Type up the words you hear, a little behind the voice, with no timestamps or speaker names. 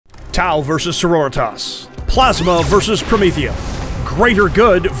Tau versus Sororitas. Plasma versus Promethea. Greater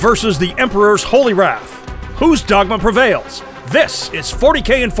Good versus the Emperor's Holy Wrath. Whose dogma prevails? This is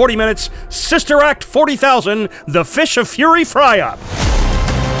 40k in 40 minutes, Sister Act 40,000, The Fish of Fury Fry-Up.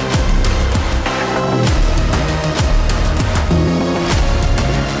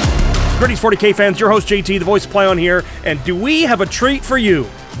 Greetings 40k fans, your host JT, the voice of Play On here, and do we have a treat for you?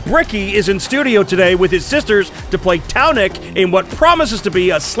 Bricky is in studio today with his sisters to play Taunik in what promises to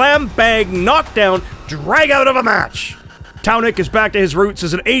be a slam-bang, knockdown, drag-out of a match. Taunik is back to his roots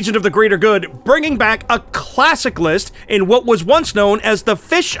as an agent of the greater good, bringing back a classic list in what was once known as the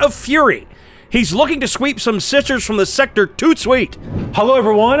Fish of Fury. He's looking to sweep some sisters from the sector toot sweet. Hello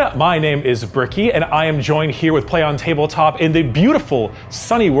everyone, my name is Bricky, and I am joined here with Play on Tabletop in the beautiful,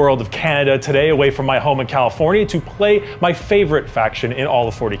 sunny world of Canada today, away from my home in California, to play my favorite faction in all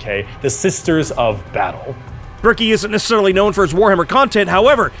of 40k, the Sisters of Battle. Bricky isn't necessarily known for his Warhammer content,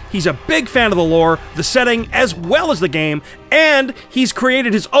 however, he's a big fan of the lore, the setting, as well as the game, and he's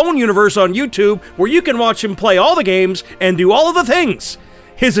created his own universe on YouTube where you can watch him play all the games and do all of the things.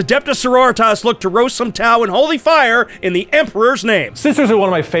 His Adepta Sororitas look to roast some Tau in holy fire in the Emperor's name. Sisters are one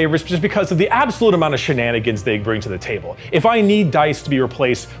of my favorites just because of the absolute amount of shenanigans they bring to the table. If I need dice to be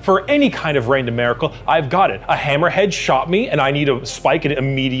replaced for any kind of random miracle, I've got it. A hammerhead shot me and I need to spike an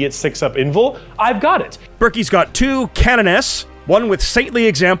immediate 6-up invul, I've got it. Bricky's got two Canoness, one with Saintly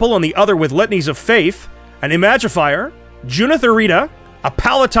Example and the other with Litanies of Faith, an Imagifier, Junith Eruita, a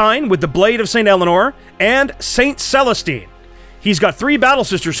Palatine with the Blade of St. Eleanor, and Saint Celestine. He's got 3 Battle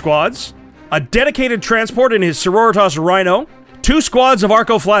Sister squads, a dedicated transport in his Sororitas Rhino, 2 squads of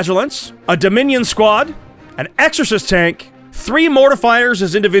Arco-flagellants, a Dominion squad, an Exorcist tank, 3 Mortifiers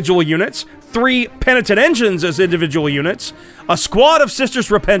as individual units, 3 Penitent Engines as individual units, a squad of Sisters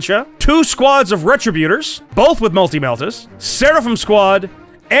Repentia, 2 squads of Retributors, both with multi-meltas, Seraphim Squad,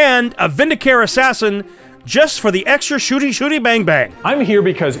 and a Vindicare Assassin, just for the extra shooty bang bang. I'm here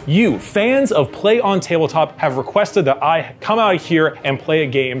because you, fans of Play on Tabletop, have requested that I come out here and play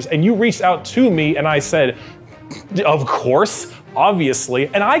games, and you reached out to me and I said, of course, obviously,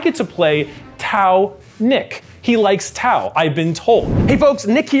 and I get to play Tau Nick. He likes Tau, I've been told. Hey folks,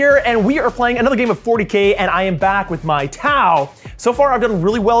 Nick here, and we are playing another game of 40k, and I am back with my Tau. So far, I've done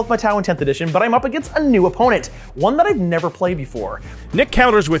really well with my Tau in 10th edition, but I'm up against a new opponent, one that I've never played before. Nick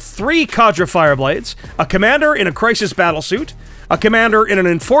counters with 3 Cadre Fireblades, a commander in a Crisis Battlesuit, a commander in an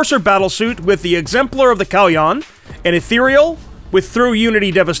Enforcer Battlesuit with the Exemplar of the Kauyon, an Ethereal with Through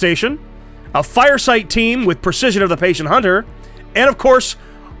Unity Devastation, a Firesight team with Precision of the Patient Hunter, and of course,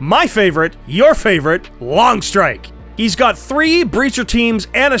 my favorite, your favorite, Long Strike. He's got 3 Breacher teams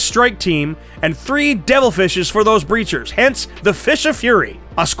and a Strike team, and 3 Devilfishes for those Breachers, hence the Fish of Fury.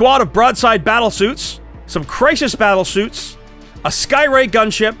 A squad of Broadside Battlesuits, some Crisis Battlesuits, a Skyray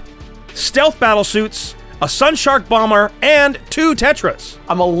Gunship, Stealth Battlesuits, a Sunshark Bomber, and 2 Tetras.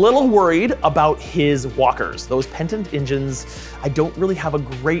 I'm a little worried about his walkers. Those Penitent Engines, I don't really have a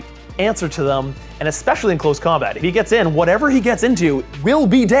great answer to them, and especially in close combat. If he gets in, whatever he gets into will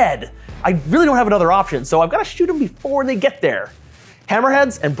be dead. I really don't have another option, so I've got to shoot him before they get there.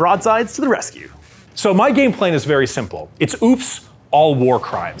 Hammerheads and broadsides to the rescue. So my game plan is very simple. It's oops, all war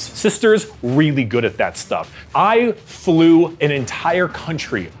crimes. Sisters, really good at that stuff. I flew an entire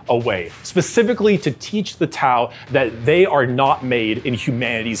country away, specifically to teach the Tau that they are not made in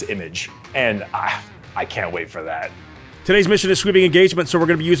humanity's image. And I can't wait for that. Today's mission is sweeping engagement, so we're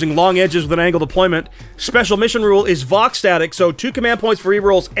going to be using long edges with an angle deployment. Special mission rule is Vox static, so 2 command points for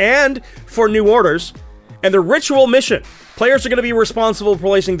rerolls and for new orders. And the ritual mission. Players are going to be responsible for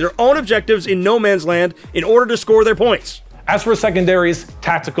placing their own objectives in no man's land in order to score their points. As for secondaries,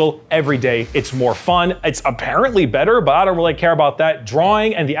 tactical, every day. It's more fun. It's apparently better, but I don't really care about that.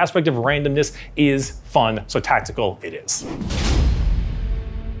 Drawing and the aspect of randomness is fun, so tactical it is.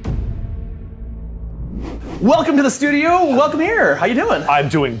 Welcome to the studio. Welcome here. How you doing? I'm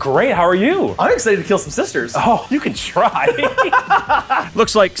doing great. How are you? I'm excited to kill some sisters. Oh, you can try.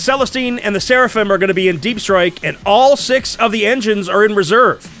 Looks like Celestine and the Seraphim are going to be in Deep Strike, and all 6 of the engines are in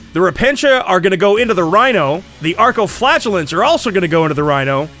reserve. The Repentia are going to go into the Rhino. The Arco-flagellants are also going to go into the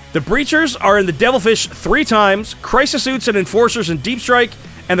Rhino. The Breachers are in the Devilfish 3 times, Crisis Suits and Enforcers in Deep Strike,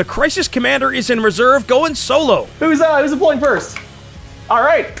 and the Crisis Commander is in reserve going solo. Who's deploying first? All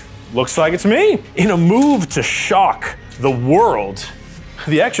right. Looks like it's me. In a move to shock the world,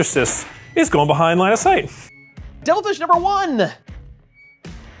 the Exorcist is going behind line of sight. Devilfish number 1.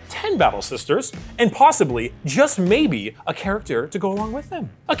 10 Battle Sisters, and possibly, just maybe, a character to go along with them.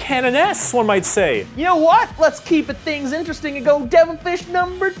 A Canoness, one might say. You know what? Let's keep things interesting and go Devilfish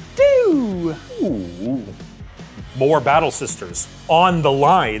number 2. Ooh. More Battle Sisters on the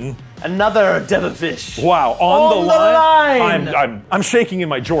line. Another devilfish. Wow, on the line. I'm shaking in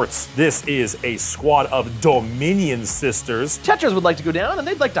my jorts. This is a squad of Dominion sisters. Tetras would like to go down, and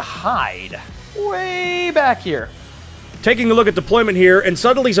they'd like to hide way back here. Taking a look at deployment here, and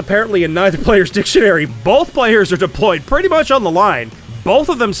subtlety's apparently in neither player's dictionary. Both players are deployed pretty much on the line. Both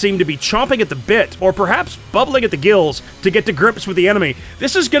of them seem to be chomping at the bit, or perhaps bubbling at the gills to get to grips with the enemy.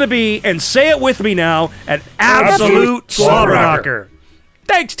 This is going to be, and say it with me now, an absolute slobber knocker.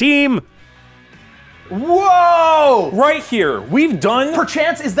 Thanks, team! Whoa! Right here, we've done...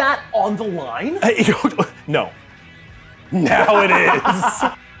 Perchance, is that on the line? No. Now it is.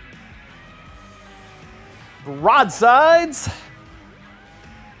 Broadsides.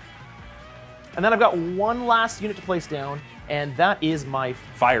 And then I've got one last unit to place down, and that is my...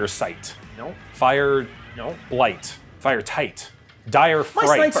 Fire sight. No. Fire... No. Blight. Fire tight. Dire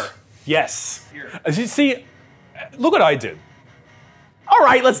fright. Sniper. Yes. As you see, look what I did. All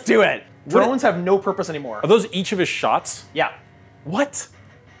right, let's do it. Drones have no purpose anymore. Are those each of his shots? Yeah. What?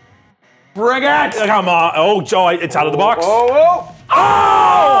 Bring it! Come on. Oh, Joe, it's out of the box. Oh!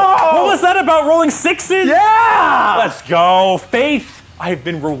 What was that about rolling sixes? Yeah! Let's go. Faith. I have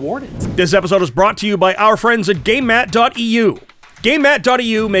been rewarded. This episode is brought to you by our friends at GameMat.eu.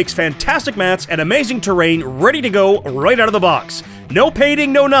 GameMat.eu makes fantastic mats and amazing terrain ready to go right out of the box. No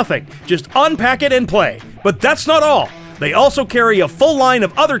painting, no nothing. Just unpack it and play. But that's not all. They also carry a full line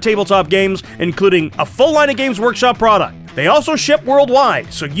of other tabletop games, including a full line of Games Workshop product. They also ship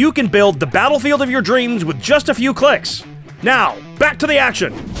worldwide, so you can build the battlefield of your dreams with just a few clicks. Now, back to the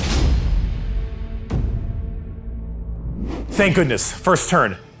action. Thank goodness, first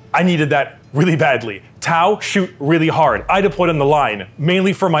turn. I needed that really badly. Tau, shoot really hard. I deployed on the line,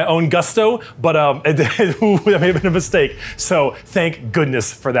 mainly for my own gusto, but that may have been a mistake. So thank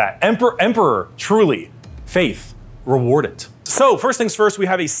goodness for that. Emperor, truly, faith, rewarded. So first things first, we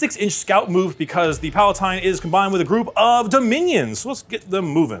have a 6-inch scout move because the Palatine is combined with a group of Dominions. So let's get them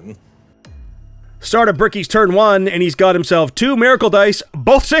moving. Start of Bricky's turn 1, and he's got himself 2 Miracle Dice,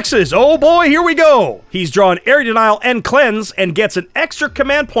 both 6s. Oh boy, here we go! He's drawn Area Denial and Cleanse, and gets an extra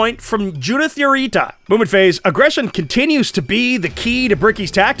command point from Junith Eruita. Movement phase, aggression continues to be the key to Bricky's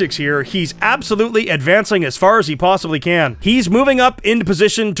tactics here. He's absolutely advancing as far as he possibly can. He's moving up into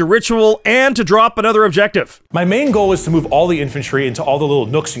position to ritual and to drop another objective. My main goal is to move all the infantry into all the little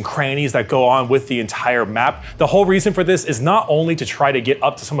nooks and crannies that go on with the entire map. The whole reason for this is not only to try to get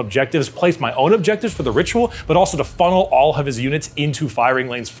up to some objectives, place my own objectives for the ritual, but also to funnel all of his units into firing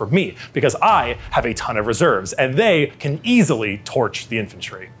lanes for me, because I have a ton of reserves, and they can easily torch the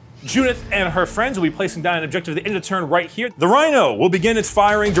infantry. Junith and her friends will be placing down an objective at the end of the turn right here. The Rhino will begin its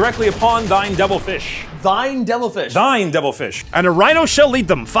firing directly upon thine Devilfish. Thine Devilfish. Thine Devilfish. And a Rhino shall lead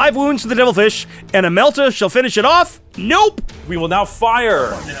them. 5 wounds to the Devilfish, and a Melta shall finish it off. Nope! We will now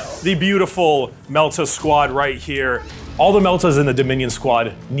fire the beautiful Melta squad right here. All the Meltas in the Dominion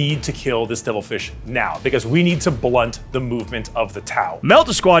squad need to kill this Devilfish now, because we need to blunt the movement of the Tau.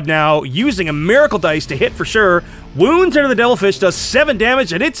 Melta squad now, using a Miracle Dice to hit for sure. Wounds into the Devilfish does 7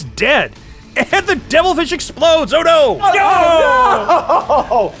 damage, and it's dead. And the Devilfish explodes! Oh no!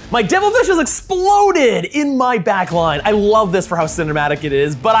 No! My Devilfish has exploded in my backline. I love this for how cinematic it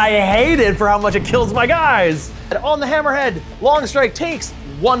is, but I hate it for how much it kills my guys. And on the Hammerhead, Long Strike takes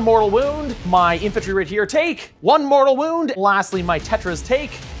 1 mortal wound. My infantry right here take 1 mortal wound. Lastly, my Tetras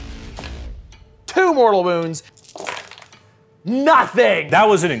take 2 mortal wounds. Nothing! That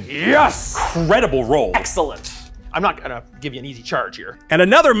was an incredible roll. Excellent. I'm not gonna give you an easy charge here. And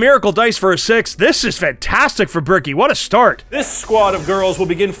another Miracle Dice for a 6. This is fantastic for Bricky. What a start. This squad of girls will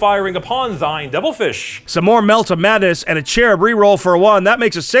begin firing upon thine Devilfish. Some more Melta Madness and a Cherub reroll for a 1. That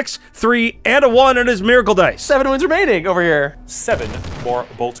makes a 6, 3, and a 1 on his Miracle Dice. 7 wounds remaining over here. 7 more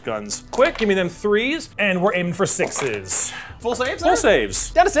bolt guns. Quick, give me them 3s, and we're aiming for 6s. Full saves? Full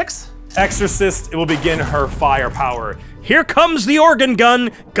saves. Down to 6. Exorcist, it will begin her firepower. Here comes the organ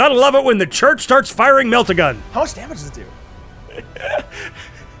gun. Gotta love it when the church starts firing Melt-A-Gun. How much damage does it do?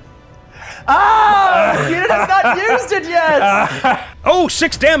 Ah! Unit has not used it yet! Oh,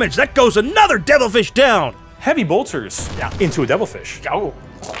 6 damage. That goes another Devilfish down. Heavy bolters into a Devilfish. Oh.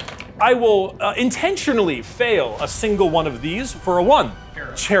 I will intentionally fail a single one of these for a 1.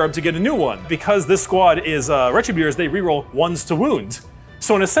 Cherub to get a new one. Because this squad is Retributors, they reroll 1s to wound.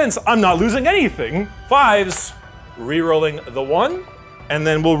 So in a sense, I'm not losing anything. 5s, rerolling the 1, and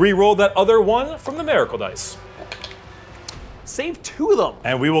then we'll reroll that other 1 from the Miracle Dice. Save 2 of them.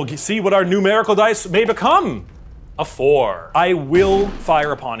 And we will see what our new Miracle Dice may become. A 4. I will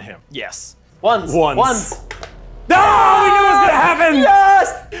fire upon him. Yes. Ones. Ones. Ones. No, we knew it was gonna happen!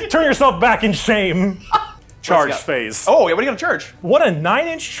 Yes! Turn yourself back in shame. charge phase. Oh, yeah, what are you gonna charge? What a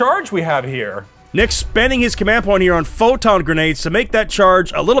 9-inch charge we have here. Nick's spending his command point here on photon grenades to make that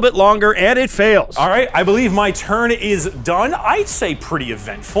charge a little bit longer, and it fails. All right, I believe my turn is done. I'd say pretty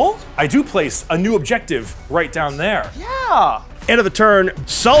eventful. I do place a new objective right down there. Yeah. End of the turn,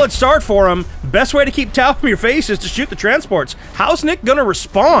 solid start for him. Best way to keep towel from your face is to shoot the transports. How's Nick gonna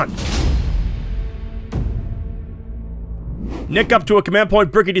respond? Nick up to a command point,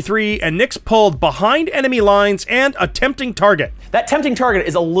 Bricky D3, and Nick's pulled behind enemy lines and a tempting target. That tempting target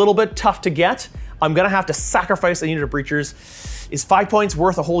is a little bit tough to get. I'm gonna have to sacrifice a unit of breachers. Is 5 points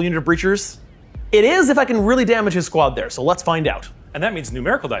worth a whole unit of breachers? It is if I can really damage his squad there, so let's find out. And that means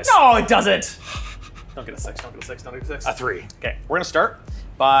numerical dice. No, it doesn't. Don't get a 6, don't get a 6, don't get a 6. A 3. Okay, we're gonna start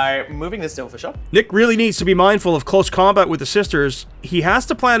by moving this devilfish up. Nick really needs to be mindful of close combat with the sisters. He has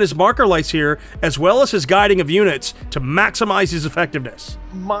to plan his marker lights here, as well as his guiding of units, to maximize his effectiveness.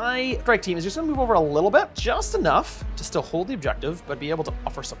 My strike team is just gonna move over a little bit, just enough to still hold the objective, but be able to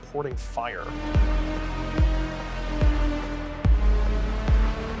offer supporting fire.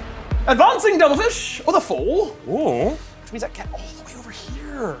 Advancing devilfish with a 4. Ooh. Which means I get all the way over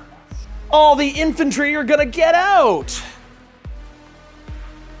here. All the infantry are gonna get out.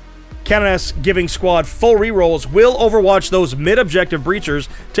 Canoness giving squad full rerolls will overwatch those mid-objective breachers,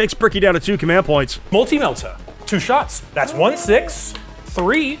 takes Bricky down to 2 command points. Multi-melta. 2 shots. That's 1, 6,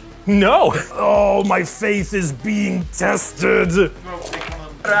 3. No. Oh, my faith is being tested.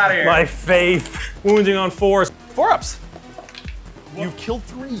 Get out of here. My faith. Wounding on 4. 4-ups. You've killed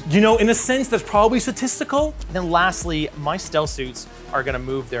 3. You know, in a sense, that's probably statistical. Then lastly, my stealth suits are gonna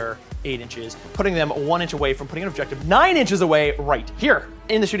move their 8 inches, putting them 1 inch away from putting an objective 9 inches away right here.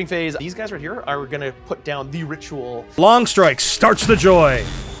 In the shooting phase, these guys right here are gonna put down the ritual. Long strike starts the joy.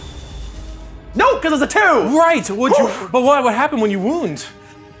 No, because it's a 2! Right, would you? But what happened when you wound?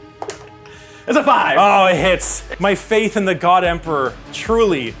 It's a 5! Oh, it hits. My faith in the God Emperor,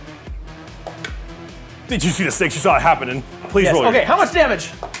 truly. Did you see the 6? You saw it happening. Please Yes. roll. Okay, how much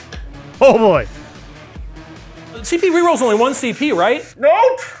damage? Oh boy. CP reroll's only 1 CP, right?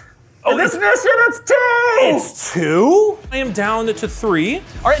 Nope! Oh, In this mission, it's 2! It's 2? I am down to 3.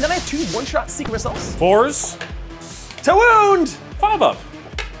 All right, then I have 2 one-shot secret missiles. 4s. To wound! 5 up.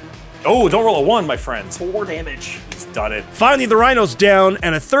 Oh, don't roll a 1, my friends. 4 damage. He's done it. Finally, the Rhino's down,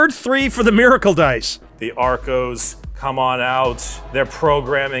 and a third 3 for the miracle dice. The Arcos, come on out. Their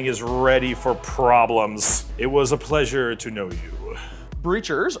programming is ready for problems. It was a pleasure to know you.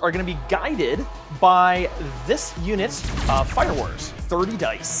 Breachers are gonna be guided by this unit of Fire Wars. 30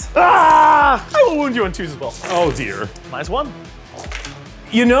 dice. Ah! I will wound you on 2s as well. Oh dear. -1.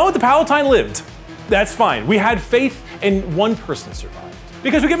 You know, the Palatine lived. That's fine. We had faith in one person survived.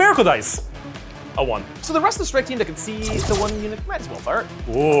 Because we get miracle dice. A 1. So the rest of the strike team that can see the 1 unit might as well fire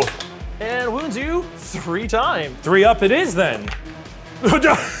it. Ooh. And wounds you 3 times. 3 up it is then.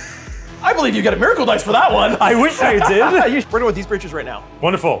 I believe you get a miracle dice for that one. I wish I did. We're going with these breachers right now.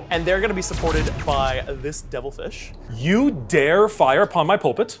 Wonderful. And they're gonna be supported by this devilfish. You dare fire upon my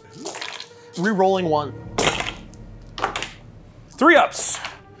pulpit. Rerolling 1. 3 ups.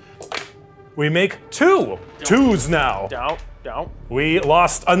 We make 2. 2s now. Down. We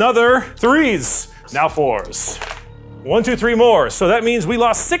lost another 3s. Now 4s. 1, 2, 3 more. So that means we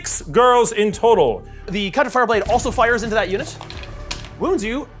lost 6 girls in total. The Cadre Fireblade also fires into that unit. Wounds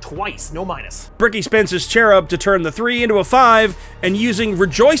you twice, no minus. Bricky spends his cherub to turn the 3 into a 5, and using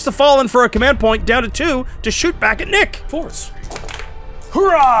Rejoice the Fallen for a command point down to 2 to shoot back at Nick. 4s.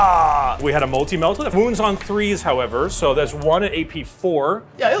 Hurrah! We had a multi-melta. Wounds on 3s, however, so there's 1 at AP 4.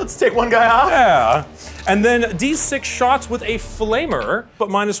 Yeah, let's take 1 guy off. Yeah. And then D6 shots with a flamer, but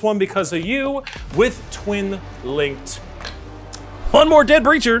 -1 because of you, with twin linked. 1 more dead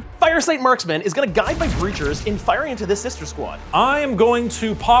breacher. Fire Sight Marksman is gonna guide my breachers in firing into this sister squad. I am going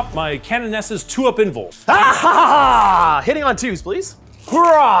to pop my Canoness's 2-up invul. Ah ha ha! Hitting on 2s, please.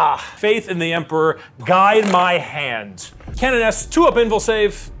 Hurrah! Faith in the Emperor, guide my hand. Canoness, 2-up invul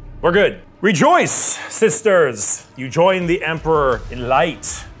save. We're good. Rejoice, sisters. You join the Emperor in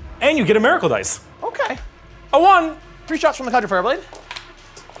light. And you get a miracle dice. Okay. A 1. 3 shots from the Cadre Fireblade.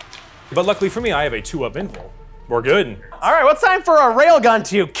 But luckily for me, I have a 2-up invul. We're good. All right, what's time for a railgun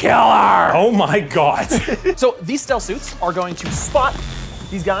to kill her? Oh my god. So these stealth suits are going to spot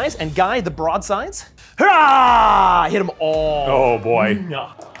these guys and guide the broadsides. Hurrah! Hit them all. Oh boy.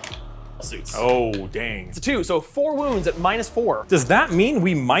 Suits. Oh dang. It's a 2, so 4 wounds at -4. Does that mean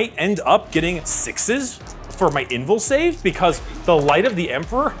we might end up getting 6s for my invul save? Because the light of the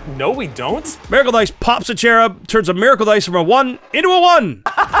Emperor? No, we don't. Miracle dice pops a cherub, turns a miracle dice from a 1 into a 1.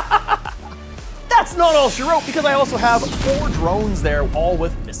 That's not all she wrote, because I also have 4 drones there, all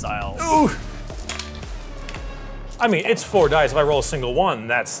with missiles. Ooh. I mean, it's 4 dice. If I roll a single one,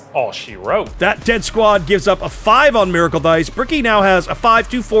 that's all she wrote. That dead squad gives up a 5 on Miracle Dice. Bricky now has a 5,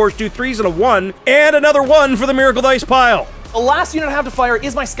 2 4s, 2 3s, and a 1, and another 1 for the Miracle Dice pile. The last unit I have to fire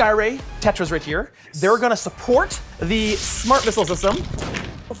is my Skyray. Tetra's right here. They're gonna support the smart missile system.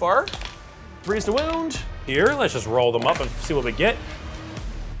 So far, 3s to wound. Here, let's just roll them up and see what we get.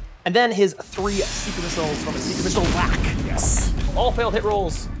 And then his 3 secret missiles from his secret missile whack. Yes. All failed hit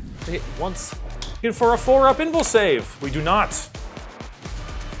rolls. They hit once. Good for a 4-up invul save. We do not.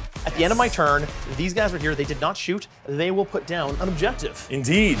 At the end of my turn, these guys right here, they did not shoot. They will put down an objective.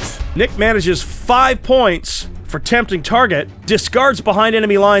 Indeed. Nick manages 5 points for tempting target, discards behind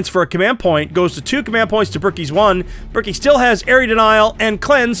enemy lines for a command point, goes to 2 command points to Bricky's 1. Bricky still has area denial and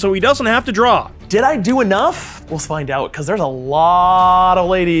cleanse, so he doesn't have to draw. Did I do enough? We'll find out, because there's a lot of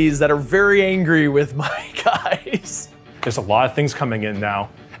ladies that are very angry with my guys. There's a lot of things coming in now,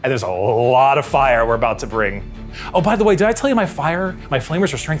 and there's a lot of fire we're about to bring. Oh, by the way, did I tell you my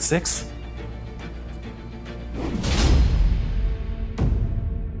flamers are strength 6?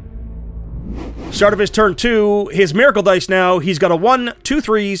 Start of his turn 2, his Miracle Dice now, he's got a 1, 2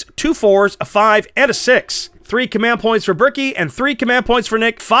 3s, 2 4s, a 5, and a 6. 3 command points for Bricky and 3 command points for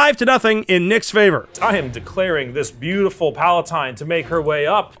Nick, 5-0 in Nick's favor. I am declaring this beautiful Palatine to make her way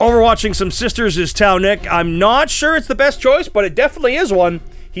up. Overwatching some sisters is Tau Nick. I'm not sure it's the best choice, but it definitely is one.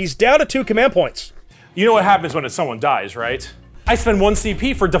 He's down to 2 command points. You know what happens when someone dies, right? I spend 1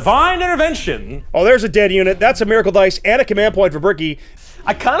 CP for Divine Intervention. Oh, there's a dead unit. That's a Miracle Dice and a command point for Bricky.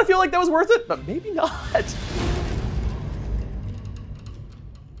 I kind of feel like that was worth it, but maybe not.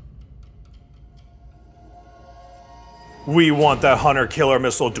 We want that hunter killer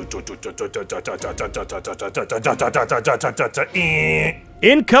missile.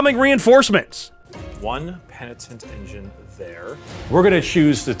 Incoming reinforcements. 1 Penitent Engine there. We're gonna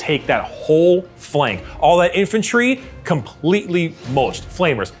choose to take that whole flank. All that infantry, completely mulched.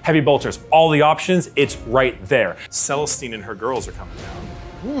 Flamers, heavy bolters, all the options, it's right there. Celestine and her girls are coming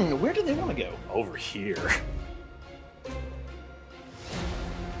down. Where do they want to go? Over here.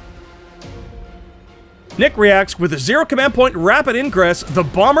 Nick reacts with a 0 command point rapid ingress. The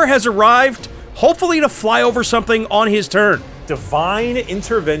bomber has arrived, hopefully to fly over something on his turn. Divine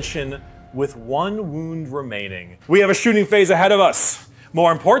Intervention with 1 wound remaining. We have a shooting phase ahead of us.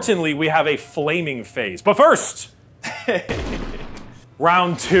 More importantly, we have a flaming phase. But first,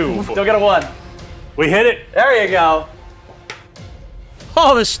 round 2. Still got a 1. We hit it. There you go.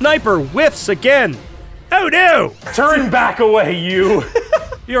 Oh, the sniper whiffs again. Oh no! Turn back away, you.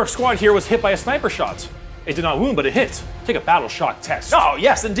 Your squad here was hit by a sniper shot. It did not wound, but it hit. Take a battle shock test. Oh,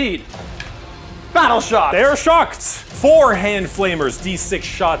 yes, indeed. Battle shot. They are shocked. 4 hand flamers, D6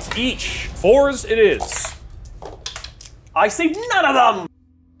 shots each. 4s it is. I see none of them.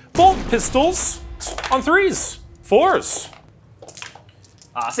 Bolt pistols on 3s. 4s.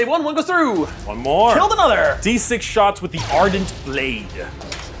 Save 1, 1 goes through. 1 more. Killed another. D6 shots with the Ardent Blade.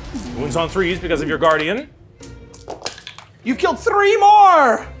 Wounds on 3s because of your Guardian. You've killed 3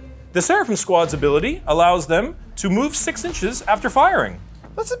 more. The Seraphim Squad's ability allows them to move 6 inches after firing.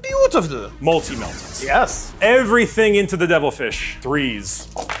 That's beautiful. Multi-melted. Yes. Everything into the Devilfish. 3s.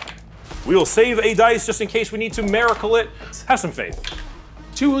 We will save a dice just in case we need to miracle it. Have some faith.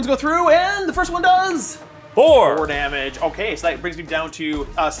 2 wounds go through, and the first one does. 4. 4 damage. Okay, so that brings me down to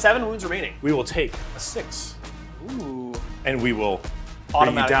 7 wounds remaining. We will take a 6. Ooh. And we will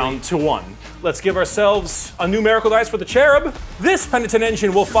bring you down to 1. Let's give ourselves a new miracle dice for the Cherub. This Penitent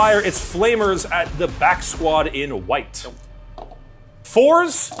Engine will fire its flamers at the back squad in white.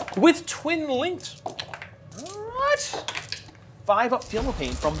 4s with twin linked. What? 5 up Feel No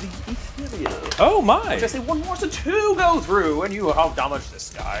Pain from the Ethereal. Oh my. Which I say 1 more, so 2 go through, and you have damaged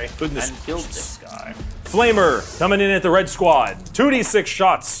this guy. Goodness and killed this guy. Flamer coming in at the red squad. 2d6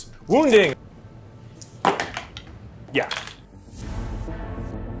 shots. Wounding. Yeah.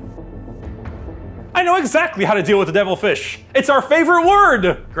 I know exactly how to deal with the Devilfish. It's our favorite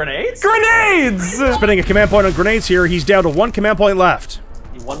word. Grenades? Grenades! Spending a command point on grenades here, he's down to 1 command point left.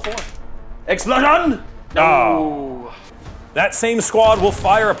 You 1-4. Explosion! No. Oh. That same squad will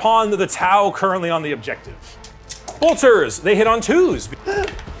fire upon the Tau currently on the objective. Bolters, they hit on 2s.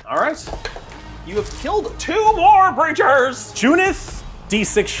 All right. You have killed 2 more breachers. Junith,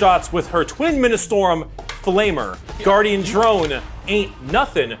 D6 shots with her twin Ministorum Flamer. Guardian Drone ain't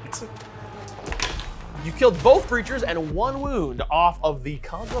nothing. You killed both breachers and 1 wound off of the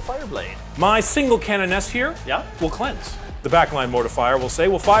Cadre Fireblade. My single Canoness here will cleanse. The backline Mortifier will say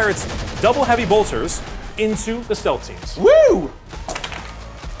will fire its double heavy bolters into the stealth teams. Woo!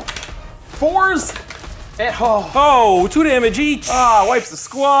 4s. And, oh, 2 damage each. wipes the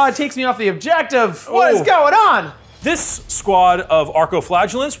squad, takes me off the objective. What is going on? This squad of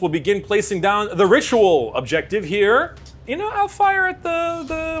Arco-flagellants will begin placing down the ritual objective here. You know, I'll fire at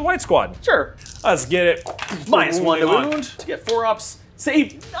the white squad. Sure. Let's get it. -1 to wound to get 4-ups.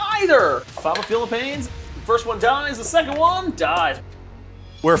 Save neither. 5 of Feel the Pains. The first one dies, the second one dies.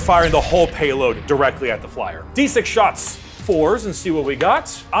 We're firing the whole payload directly at the flyer. D6 shots, 4s, and see what we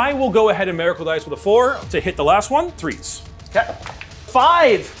got. I will go ahead and Miracle Dice with a 4 to hit the last one, 3s. Okay.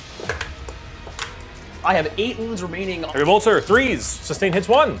 5. I have 8 wounds remaining. Heavy Bolter, 3s. Sustain hits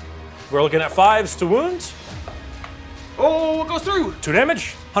 1. We're looking at 5s to wound. Oh, it goes through. 2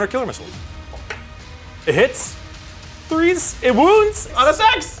 damage, 100 killer missile. It hits. 3s, it wounds. On a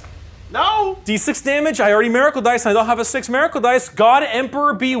 6. No. D6 damage, I already Miracle Dice, and I don't have a 6 Miracle Dice. God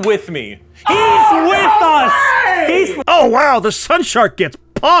Emperor be with me. He's with us. Oh wow, the Sun Shark gets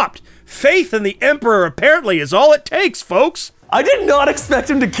popped. Faith in the Emperor apparently is all it takes, folks. I did not expect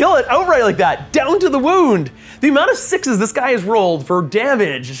him to kill it outright like that, down to the wound. The amount of 6s this guy has rolled for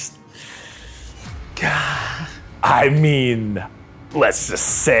damage. God. I mean, let's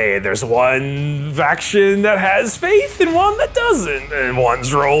just say there's one faction that has faith and one that doesn't. And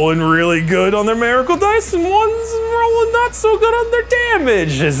one's rolling really good on their Miracle Dice and one's rolling not so good on their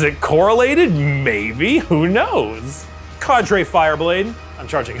damage. Is it correlated? Maybe, who knows? Cadre Fireblade, I'm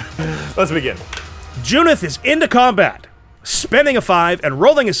charging. Let's begin. Junith is into combat, spending a 5 and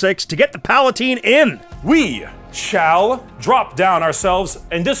rolling a 6 to get the Palatine in. We shall drop down ourselves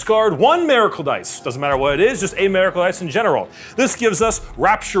and discard 1 Miracle Dice. Doesn't matter what it is, just a Miracle Dice in general. This gives us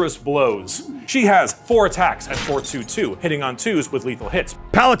Rapturous Blows. She has 4 attacks at 4/2/2, hitting on 2s with lethal hits.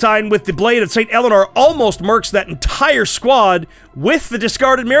 Palatine with the Blade of St. Eleanor almost murks that entire squad with the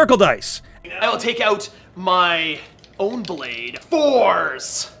discarded Miracle Dice. I will take out my own blade.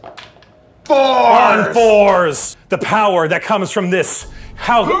 4s. 4s. On 4s. The power that comes from this.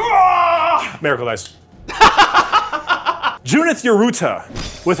 How? Miracle Dice. Junith Eruita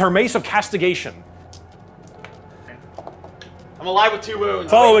with her Mace of Castigation. I'm alive with 2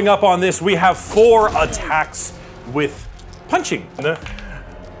 wounds. Following up on this, we have 4 attacks with punching.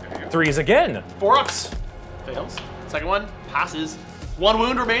 3s again. 4-ups. Fails. Second one passes. 1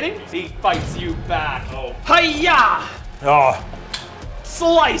 wound remaining. He fights you back. Oh. Hi-ya! Oh.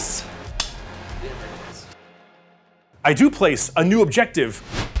 Slice! I do place a new objective.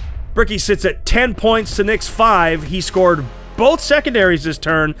 Bricky sits at 10 points to Nick's 5. He scored both secondaries this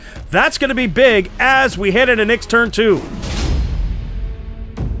turn. That's going to be big as we head into Nick's turn 2.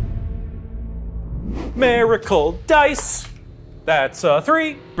 Miracle Dice. That's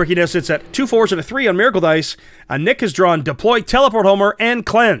 3. Bricky now sits at 2 4s and a 3 on Miracle Dice, and Nick has drawn Deploy, Teleport Homer, and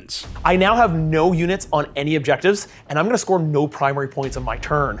Cleanse. I now have no units on any objectives, and I'm going to score no primary points on my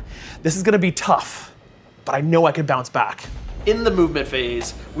turn. This is going to be tough, but I know I can bounce back. In the movement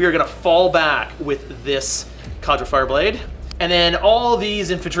phase, we are going to fall back with this Cadre Fireblade, and then all these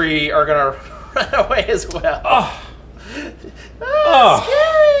infantry are going to run away as well.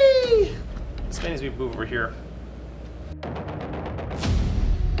 Scary! This guy needs to move over here.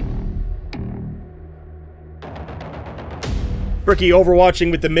 Bricky overwatching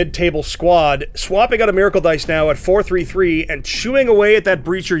with the mid-table squad, swapping out a Miracle Dice now at 4-3-3 and chewing away at that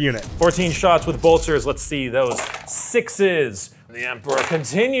Breacher unit. 14 shots with bolters. Let's see those 6s. The Emperor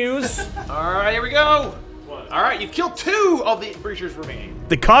continues. All right, here we go. All right, you've killed 2 of the Breachers remaining.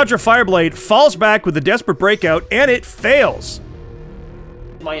 The Cadre Fireblade falls back with a desperate breakout, and it fails.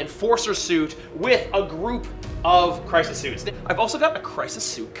 My Enforcer suit with a group of Crisis suits. I've also got a Crisis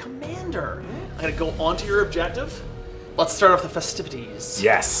suit commander. I'm gonna go onto your objective. Let's start off the festivities.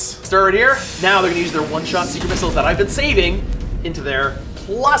 Yes. Start right here. Now they're gonna use their one-shot secret missiles that I've been saving into there,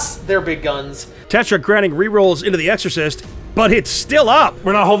 plus their big guns. Tetra granting rerolls into the Exorcist, but it's still up.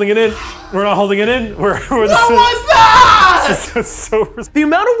 We're not holding it in. We're not holding it in. What was that? So the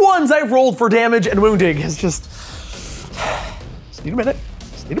amount of ones I've rolled for damage and wounding is just need a minute.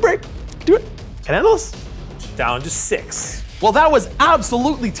 Just need a break. Do it. Can I handle this? Down to 6. Well, that was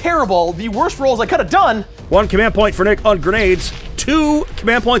absolutely terrible. The worst rolls I could have done. 1 command point for Nick on grenades. 2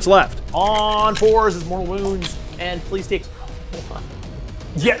 command points left. On 4s is mortal wounds. And please take 1.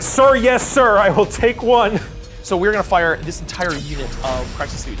 Yes, sir. Yes, sir. I will take 1. So we're going to fire this entire unit of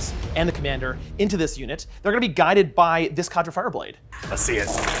Crisis Suits and the commander into this unit. They're going to be guided by this Cadre Fireblade. Let's see it.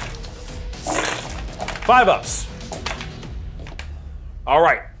 5 ups. All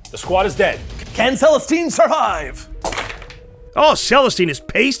right. The squad is dead. Can Celestine survive? Oh, Celestine is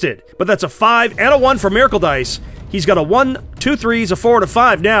pasted, but that's a 5 and a 1 for Miracle Dice. He's got a 1, 2 3s, a 4, and a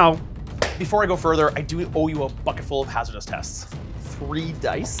 5 now. Before I go further, I do owe you a bucket full of hazardous tests. 3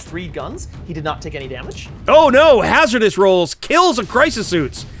 dice, 3 guns. He did not take any damage. Oh no, hazardous rolls kills a Crisis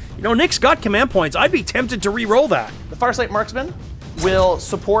Suits. You know, Nick's got command points. I'd be tempted to re-roll that. The Farsight Marksman will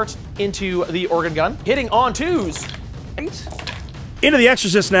support into the organ gun, hitting on 2s. 8. Into the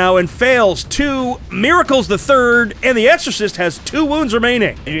Exorcist now and fails 2, miracles the 3rd, and the Exorcist has 2 wounds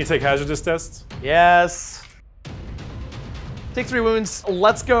remaining. You need to take hazardous tests? Yes. Take 3 wounds.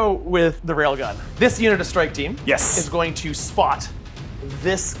 Let's go with the railgun. This unit of strike team is going to spot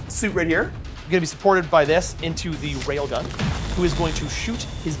this suit right here. Going to be supported by this into the railgun, who is going to shoot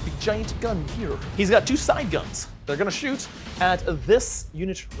his big giant gun here. He's got 2 side guns. They're going to shoot at this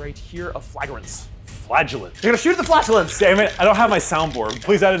unit right here of flagellants. Flagellant. They're going to shoot at the flagellants. Damn it, I don't have my soundboard.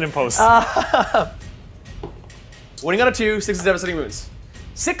 Please add it in post. Winning on a 2, 6 devastating wounds.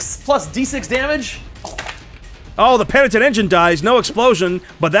 6 plus d6 damage. Oh, the Penitent Engine dies, no explosion,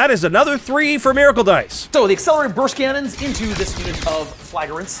 but that is another 3 for Miracle Dice. So the accelerated burst cannons into this unit of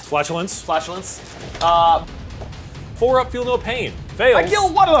flagellants. Flatulence. 4 up, feel no pain. Fails. I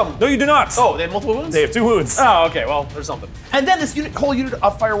killed one of them. No, you do not. Oh, they have multiple wounds? They have 2 wounds. Oh, okay, well, there's something. And then this whole unit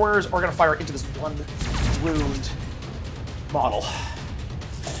of fire warriors are gonna fire into this 1 wound model.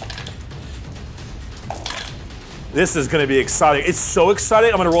 This is gonna be exciting. It's so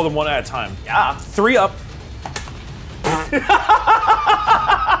exciting, I'm gonna roll them 1 at a time. Yeah. 3 up.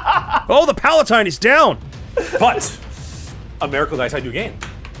 Oh, the Palatine is down. But a miracle dice I do gain.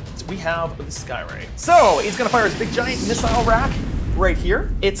 So we have the Skyray. So it's gonna fire its big giant missile rack right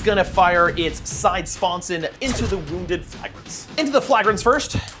here. It's gonna fire its side sponson into the wounded flagrants. Into the flagrants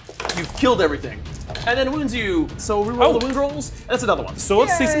first. You've killed everything. And then wounds you. So reroll the wound rolls, and that's another one. So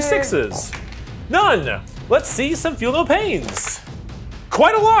let's see some 6s. None. Let's see some feel no pains.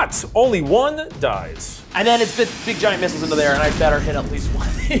 Quite a lot. Only 1 dies. And then it's big giant missiles into there, and I better hit at least 1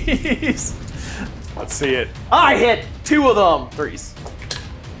 of these. Let's see it. I hit 2 of them. 3s.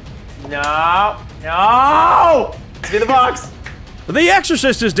 No. No! Get the box. The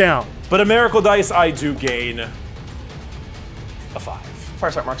Exorcist is down. But a miracle dice I do gain a 5.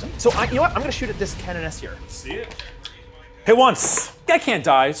 Farsight Marksman. So you know what? I'm gonna shoot at this Canoness here. Let's see it. Hit once. I can't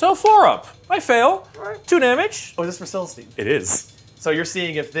die, so 4 up. I fail. 2 damage. Oh, is this for Celestine? It is. So you're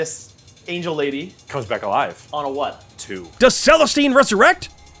seeing if this angel lady Comes back alive. on a what? 2. Does Celestine resurrect?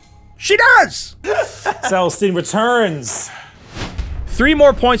 She does! Celestine returns. 3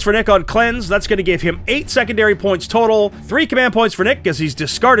 more points for Nick on Cleanse. That's going to give him 8 secondary points total. 3 command points for Nick as he's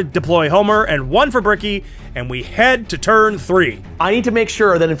discarded Deploy Homer, and 1 for Bricky, and we head to turn 3. I need to make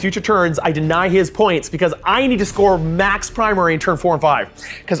sure that in future turns I deny his points because I need to score max primary in turn 4 and 5.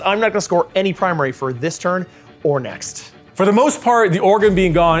 Because I'm not going to score any primary for this turn or next. For the most part, the organ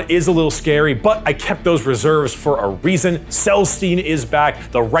being gone is a little scary, but I kept those reserves for a reason. Celestine is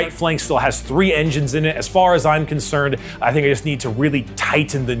back. The right flank still has 3 engines in it. As far as I'm concerned, I think I just need to really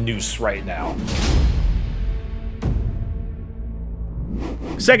tighten the noose right now.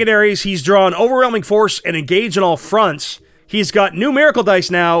 Secondaries, he's drawn overwhelming force and engaged on all fronts. He's got new Miracle Dice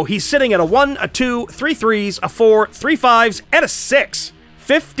now. He's sitting at a 1, a 2, 3 3s, a 4, 3 5s, and a 6.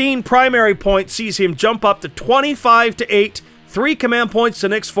 15 primary points sees him jump up to 25 to 8, 3 command points to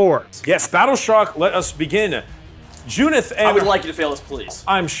Nick's 4. Yes, Battle Shock, let us begin. Junith and... I would like you to fail this, please.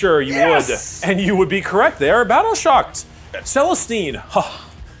 I'm sure you would. And you would be correct there. Battle Shocked. Celestine,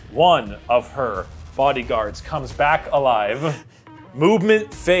 one of her bodyguards, comes back alive.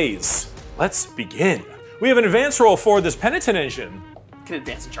 Movement phase. Let's begin. We have an advance roll for this Penitent Engine. Can it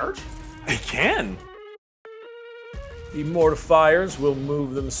advance and charge? It can. The Mortifiers will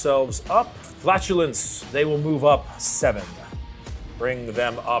move themselves up. Flatulence, they will move up 7. Bring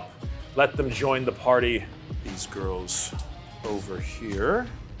them up. Let them join the party. These girls over here.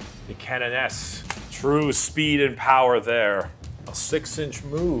 The Canoness, true speed and power there. A 6-inch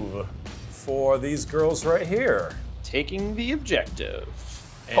move for these girls right here. Taking the objective.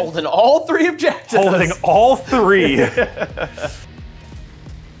 And holding all 3 objectives. Holding all 3.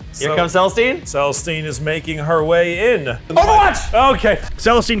 Here comes Celestine. Celestine is making her way in. Overwatch! Okay.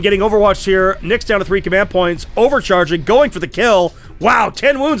 Celestine getting overwatched here. Nick's down to 3 command points. Overcharging, going for the kill. Wow,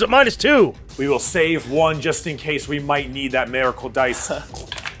 10 wounds at -2. We will save 1 just in case we might need that miracle dice.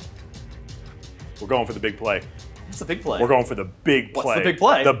 We're going for the big play. What's the big play? We're going for the big play. What's the big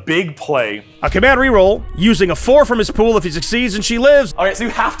play? The big play. A command reroll, using a 4 from his pool if he succeeds and she lives. All right, so you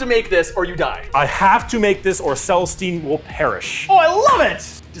have to make this or you die. I have to make this or Celestine will perish. Oh, I love it!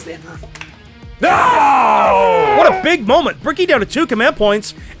 Just the end. No! What a big moment. Bricky down to 2 command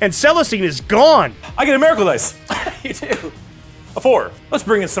points, and Celestine is gone. I get a miracle dice. You do. A 4. Let's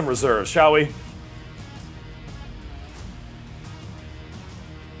bring in some reserves, shall we?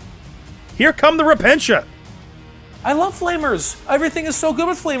 Here come the Repentia. I love flamers. Everything is so good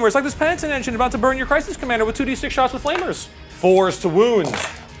with flamers, like this Penitent Engine about to burn your Crisis Commander with 2d6 shots with flamers. 4s to wound.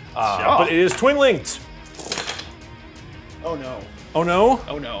 But it is twin-linked. Oh no. Oh no?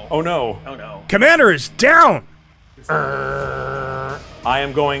 Oh no. Oh no. Oh no. Commander is down! I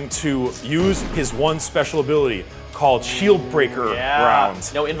am going to use his one special ability called Shield Breaker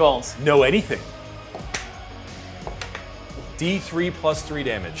Round. No invulns. No anything. D3 plus 3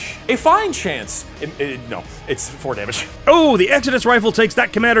 damage. A fine chance. No, it's 4 damage. Oh, the Exodus rifle takes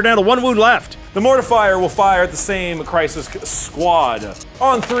that commander down to 1 wound left. The Mortifier will fire at the same Crisis Squad.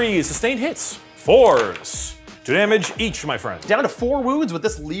 On 3s, sustained hits. 4s. 2 damage each, my friend. Down to 4 wounds with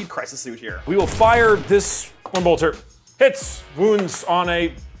this lead Crisis Suit here. We will fire this one bolter. Hits. Wounds on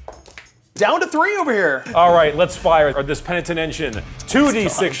a... Down to 3 over here. All right, let's fire this Penitent Engine.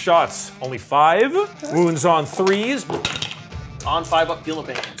 2d6 shots. Only 5. Wounds on 3s. On 5 up, feel no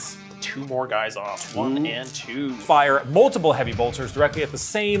pains. 2 more guys off. 1 and 2. Fire multiple heavy bolters directly at the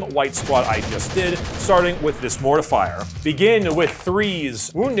same white squad I just did, starting with this Mortifier. Begin with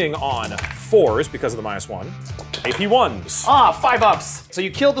 3s, wounding on 4s because of the -1. AP 1s. 5 ups. So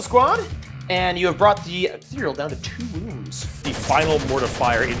you killed the squad, and you have brought the Ethereal down to 2 wounds. The final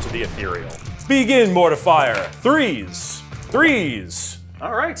Mortifier into the Ethereal. Begin Mortifier. 3s. 3s.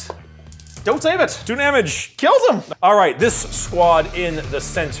 All right. Don't save it. 2 damage. Kills him. All right, this squad in the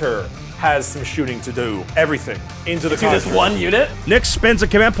center has some shooting to do. Everything into the To this construct. 1 unit. Nick spends a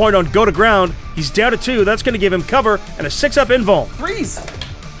command point on go to ground. He's down to 2. That's going to give him cover and a 6-up invuln. 3s.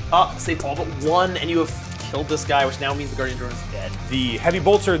 Save all but 1, and you have killed this guy, which now means the Guardian Drone is dead. The heavy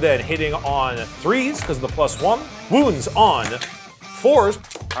bolter then hitting on 3s because of the +1. Wounds on 4s.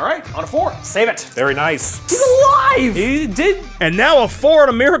 All right, on a 4. Save it. Very nice. He's alive. He did. And now a 4 on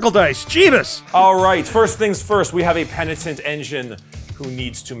a miracle dice. Jeebus! All right, first things first, we have a Penitent Engine who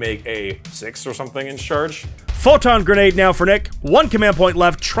needs to make a 6 or something in charge. Photon grenade now for Nick. 1 command point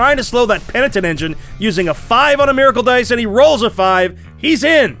left, trying to slow that Penitent Engine using a 5 on a miracle dice, and he rolls a 5. He's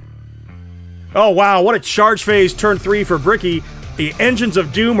in. Oh wow, what a charge phase turn 3 for Bricky. The Engines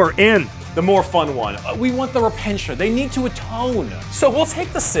of Doom are in. The more fun one. We want the Repentia. They need to atone. So we'll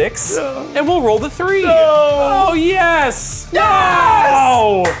take the 6 and we'll roll the 3. No. Oh, yes.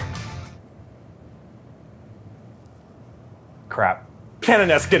 Yes! No. Crap.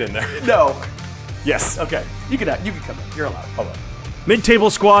 Canoness, get in there. No. Yes. Okay. You can come in. You're allowed. Hold on. Mid-table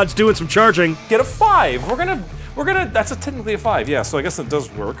squad's doing some charging. Get a 5. We're gonna, that's technically a 5, yeah, so I guess it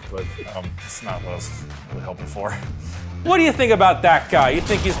does work, but it's not what I was really hoping for. What do you think about that guy? You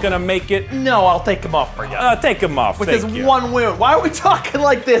think he's gonna make it? No, I'll take him off for you. Take him off, With thank his you. 1 wound. Why are we talking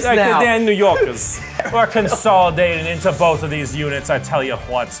like this now? They're New Yorkers. We're consolidating into both of these units, I tell you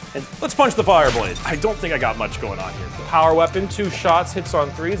what. And let's punch the Fireblade. I don't think I got much going on here. Power weapon, 2 shots, hits on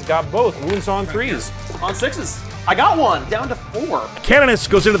 3s, got both. Wounds on 3s. On 6s. I got 1. Down to 4. Canoness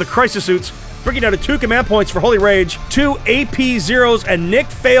goes into the Crisis Suits, bringing down to 2 command points for Holy Rage, 2 AP zeros, and Nick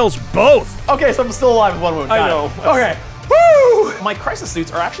fails both. Okay, so I'm still alive with 1 wound. I Got know. it. Okay. Woo! My Crisis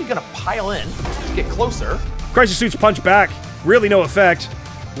Suits are actually gonna pile in to get closer. Crisis Suits punch back, really no effect.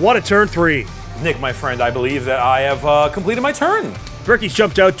 What a turn 3. Nick, my friend, I believe that I have completed my turn. Bricky's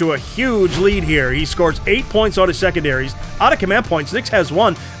jumped out to a huge lead here. He scores 8 points on his secondaries. Out of command points, Nick has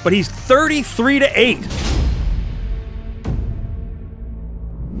 1, but he's 33 to 8.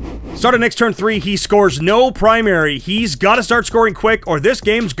 Start of next turn 3, he scores no primary. He's got to start scoring quick or this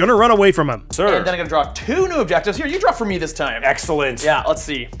game's gonna run away from him. Sir. And then I'm gonna draw 2 new objectives. Here, you draw for me this time. Excellent. Yeah, let's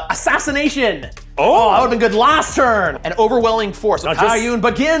see. Assassination! Oh! That would've been good last turn! An overwhelming force. Not just- Kayun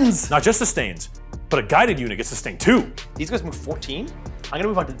begins! Not just sustained, but a guided unit gets sustained too. These guys move 14. I'm gonna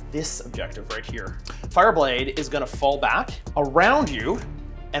move on to this objective right here. Fireblade is gonna fall back around you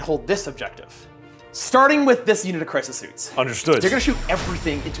and hold this objective. Starting with this unit of Crisis Suits. Understood. They're gonna shoot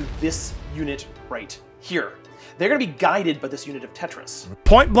everything into this unit right here. They're gonna be guided by this unit of Tetris.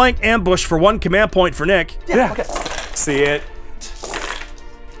 Point blank ambush for 1 command point for Nick. Yeah, okay. See it.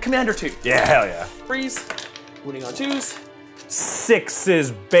 Commander 2. Yeah, hell yeah. Freeze. Wounding on 2s.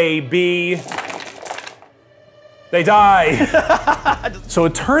 6s, baby. They die. So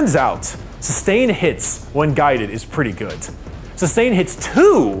it turns out, sustain hits when guided is pretty good. Sustain hits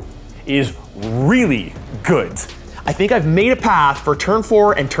 2 is really good. I think I've made a path for turn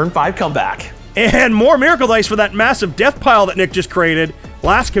 4 and turn 5 comeback. And more miracle dice for that massive death pile that Nick just created.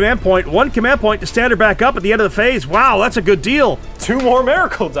 Last command point, 1 command point to stand her back up at the end of the phase. Wow, that's a good deal. 2 more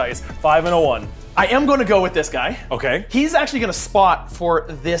miracle dice, 5 and a 1. I am going to go with this guy. Okay. He's actually going to spot for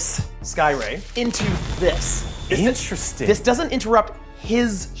this Sky Ray into this. Interesting. This doesn't interrupt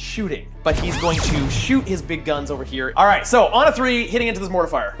his shooting, but he's going to shoot his big guns over here. All right, so on a 3, hitting into this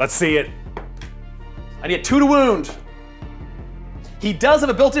Mortifier. Let's see it. I need a 2 to wound. He does have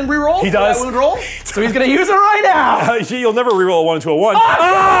a built-in reroll. He does. For that wound roll, so he's gonna use it right now. You'll never reroll a 1 into a 1. Oh,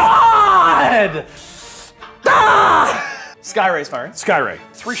 God! Ah! Skyray's firing. Skyray.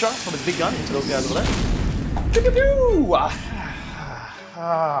 3 shots from his big gun into those guys over there. Choo-choo-choo!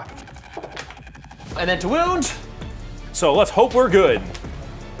 And then to wound. So let's hope we're good.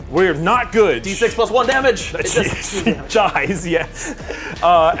 We're not good. D6 plus 1 damage. She dies, yes.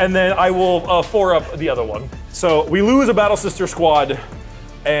 And then I will 4-up the other one. So we lose a Battle Sister Squad,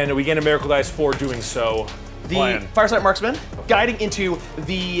 and we gain a Miracle Dice for doing so. The Firesight Marksman guiding into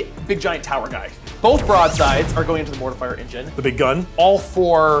the big giant tower guy. Both broadsides are going into the Mortifier engine. The big gun. All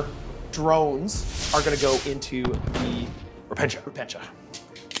 4 drones are going to go into the Repentia.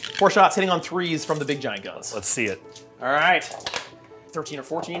 4 shots hitting on 3s from the big giant guns. Let's see it. All right. 13 or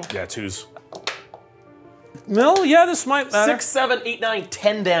 14. Yeah, 2s. Well, yeah, this might matter. 6, 7, 8, 9,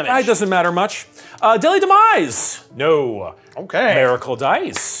 10 damage. It doesn't matter much. Deadly Demise. No. Okay. Miracle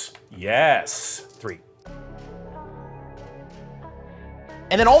Dice. Yes. 3.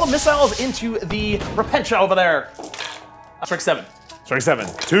 And then all the missiles into the Repentia over there. Strike 7. Strike 7.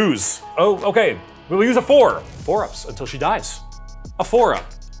 2s. Oh, okay. We'll use a 4. 4-ups until she dies. A 4-up.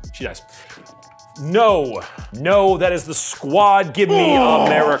 She dies. No. No, that is the squad. Give me a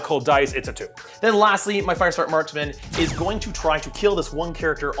Miracle Dice. It's a 2. Then lastly, my Firesight Marksman is going to try to kill this one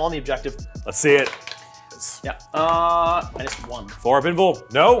character on the objective. Let's see it. Yeah. -1. 4-up invul.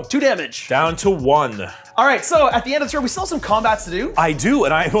 No. 2 damage. Down to 1. All right, so at the end of the turn, we still have some combats to do. I do,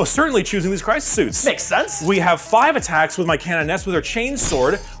 and I am most certainly choosing these crisis suits. Makes sense. We have 5 attacks with my Canoness with her chain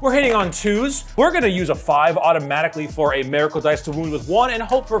sword. We're hitting on 2s. We're gonna use a 5 automatically for a Miracle Dice to wound with 1 and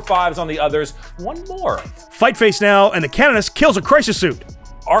hope for 5s on the others. 1 more. Fight face now, and the Canoness kills a crisis suit.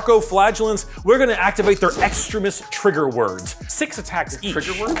 Arco-flagellants, we're gonna activate their extremis trigger words. 6 attacks each.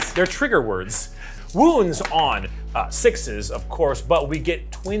 Trigger words? They're trigger words. Wounds on 6s, of course, but we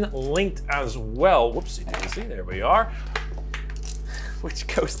get twin linked as well. Whoopsie daisy, there we are. Which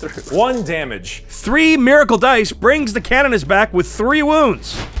goes through. 1 damage. 3 Miracle Dice brings the Canoness back with 3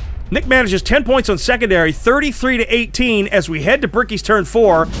 wounds. Nick manages 10 points on secondary, 33 to 18 as we head to Bricky's turn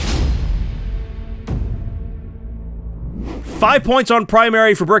 4. 5 points on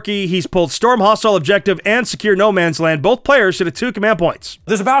primary for Bricky. He's pulled Storm Hostile Objective and Secure No Man's Land. Both players should have 2 command points.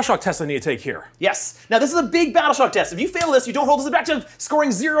 There's a Battle Shock test I need to take here. Yes. Now this is a big Battle Shock test. If you fail this, you don't hold this objective,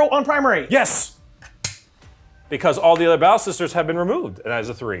 scoring 0 on primary. Yes! Because all the other Battle Sisters have been removed, and that is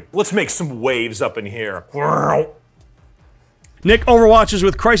a 3. Let's make some waves up in here. Nick overwatches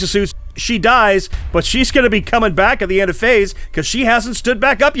with crisis suits. She dies, but she's going to be coming back at the end of phase because she hasn't stood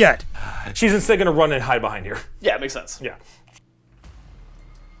back up yet. She's instead going to run and hide behind here. Yeah, it makes sense. Yeah.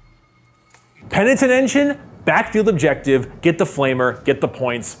 Penitent Engine, backfield objective, get the flamer, get the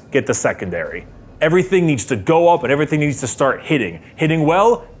points, get the secondary. Everything needs to go up and everything needs to start hitting. Hitting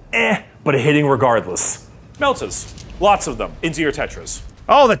well, but hitting regardless. Meltas, lots of them, into your Tetras.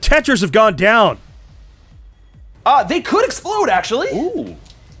 Oh, the Tetras have gone down. They could explode, actually. Ooh.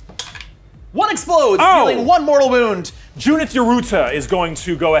 1 explodes, dealing 1 mortal wound. Junith Eruita is going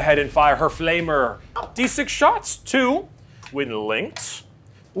to go ahead and fire her flamer. D6 shots, 2, when linked.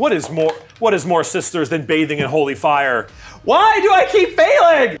 What is more sisters than bathing in holy fire? Why do I keep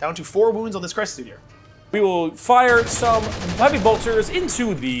failing? Down to 4 wounds on this crisis suit here. We will fire some heavy bolters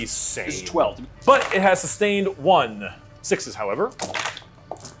into the same. This is 12. But it has sustained 1. 6s, however.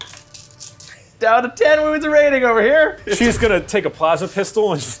 Down to 10 wounds remaining over here. She's gonna take a plasma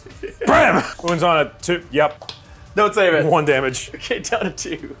pistol and just BAM! Wounds on a 2. Yep. Don't save it. 1 damage. Okay, down to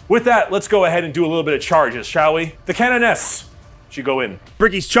 2. With that, let's go ahead and do a little bit of charges, shall we? The Canoness should go in.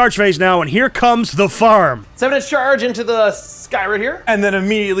 Bricky's charge phase now, and here comes the farm. 7-inch charge into the sky right here. And then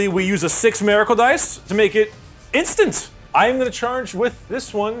immediately we use a 6 Miracle Dice to make it instant. I'm gonna charge with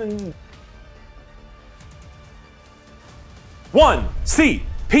this one and 1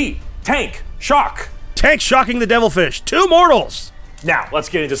 CP tank shock. Tank shocking the Devilfish. 2 mortals. Now, let's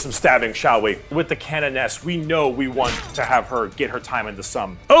get into some stabbing, shall we? With the Canoness, we know we want to have her get her time into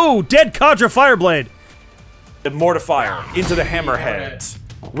some. Oh, dead Cadre Fireblade. The Mortifier into the Hammerhead.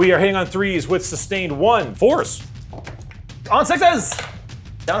 We are hitting on 3s with sustained 1. 4s. On 6s.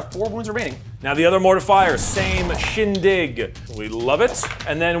 Down to 4 wounds remaining. Now the other Mortifier, same shindig. We love it.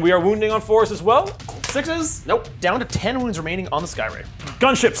 And then we are wounding on 4s as well. 6s. Nope. Down to 10 wounds remaining on the Skyray.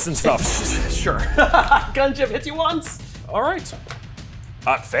 Gunships and stuff. Sure. Gunship hits you once. All right.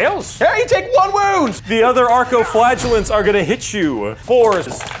 Fails. Hey, you take 1 wound. The other Arco-flagellants are gonna hit you.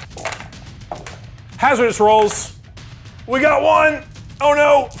 4s. Hazardous rolls. We got 1. Oh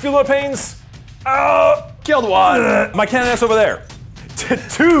no, feel the pains. Killed 1. My Canoness over there.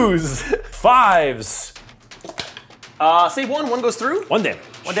 2s. 5s. Save one goes through. 1 damage.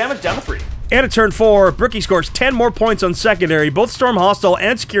 1 damage, down to 3. And at turn 4, Bricky scores 10 more points on secondary, both Storm Hostile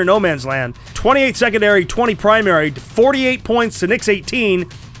and Secure No Man's Land. 28 secondary, 20 primary, 48 points to Nick's 18.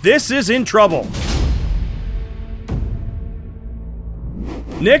 This is in trouble.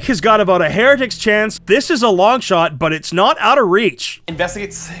 Nick has got about a heretic's chance. This is a long shot, but it's not out of reach.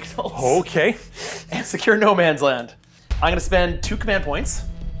 Investigate signals. Okay. And secure no man's land. I'm going to spend 2 command points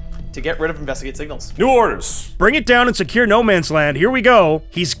to get rid of investigate signals. New orders. Bring it down and secure no man's land. Here we go.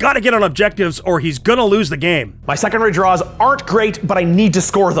 He's got to get on objectives or he's gonna lose the game. My secondary draws aren't great, but I need to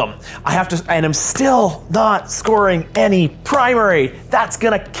score them. I have to, and I'm still not scoring any primary. That's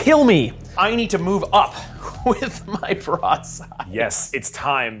gonna kill me. I need to move up with my broadside. Yes, it's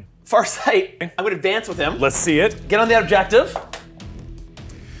time. Farsight, I'm gonna advance with him. Let's see it. Get on the objective.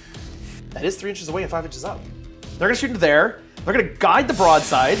 That is 3 inches away and 5 inches up. They're gonna shoot into there. They're gonna guide the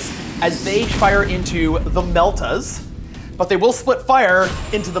broadsides as they fire into the Meltas, but they will split fire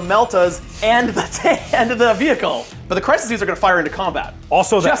into the Meltas and the vehicle. But the crisis suits are gonna fire into combat.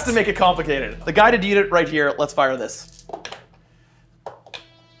 Also just to make it complicated. The guided unit right here, let's fire this.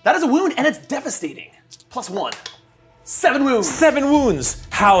 That is a wound and it's devastating. +1. 7 wounds. 7 wounds.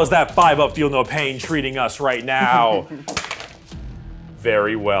 How is that 5-up feel no pain treating us right now?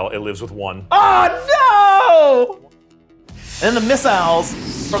 Very well, it lives with 1. Oh no! And then the missiles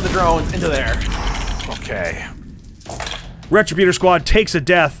from the drones into there. Okay. Retributor Squad takes a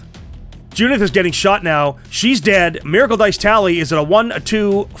death. Junith is getting shot now. She's dead. Miracle Dice tally is at a 1, a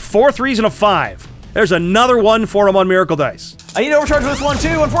 2, 4 3s, and a 5. There's another 1 for him on Miracle Dice. I need to overcharge this one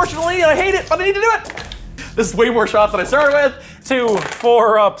too, unfortunately, and I hate it, but I need to do it. This is way more shots than I started with. 2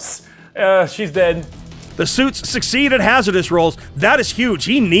 4-ups. She's dead. The suits succeed at hazardous rolls. That is huge.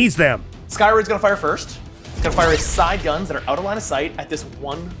 He needs them. Skyroid's gonna fire first. He's gonna fire his side guns that are out of line of sight at this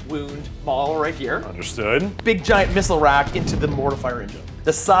 1 wound ball right here. Understood. Big giant missile rack into the Mortifier engine.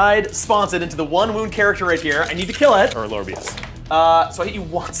 The side spawns it into the 1 wound character right here. I need to kill it. Or lower BS. So I hit you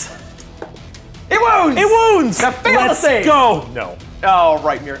once. It wounds! It wounds! Now fail to save! Go! No. Oh,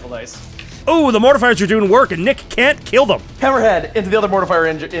 right, Miracle Dice. Oh, the Mortifiers are doing work and Nick can't kill them. Hammerhead into the other Mortifier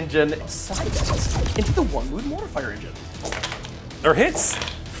engine. Side guns into the 1 wound Mortifier engine. There hits.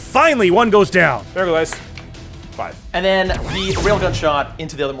 Finally, 1 goes down. There goes. 5. And then the railgun shot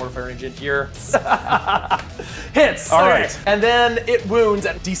into the other Mortifier engine here. Hits! All right. And then it wounds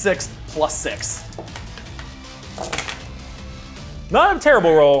at D6 +6. Not a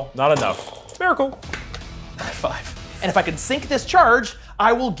terrible roll. Not enough. Miracle. 5. And if I can sink this charge,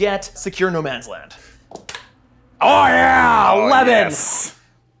 I will get Secure No Man's Land. Oh yeah! 11. Yes.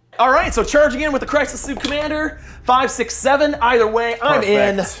 All right, so charging in with the Crisis Suit Commander. 5, 6, 7. Either way, I'm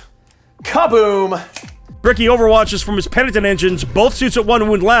in. Kaboom! Bricky overwatches from his Penitent Engines, both suits at 1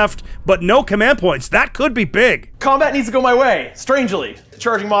 wound left, but no command points. That could be big. Combat needs to go my way, strangely.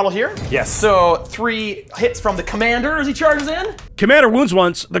 Charging model here. Yes. So 3 hits from the Commander as he charges in. Commander wounds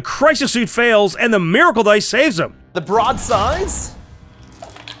once, the Crisis Suit fails, and the Miracle Dice saves him. The broadsides.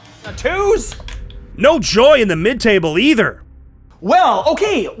 2s. No joy in the mid-table either. Well,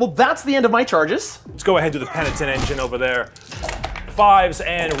 okay, well that's the end of my charges. Let's go ahead to the Penitent Engine over there. 5s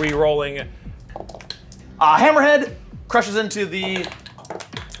and re-rolling. Hammerhead crushes into the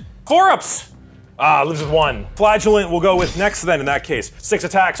 4-ups. Lives with 1. Flagellant we'll go with next then in that case. 6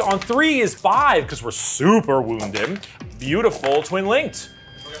 attacks. On 3 is 5 because we're super wounded. Beautiful twin linked.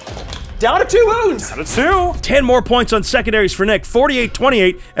 down to 2 wounds. Down to 2. 10 more points on secondaries for Nick,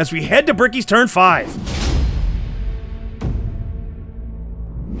 48-28 as we head to Bricky's turn 5.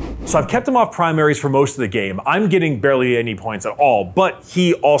 So I've kept him off primaries for most of the game. I'm getting barely any points at all, but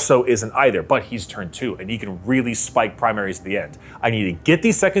he also isn't either. But he's turn 2, and he can really spike primaries at the end. I need to get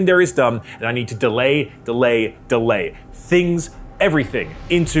these secondaries done, and I need to delay things, everything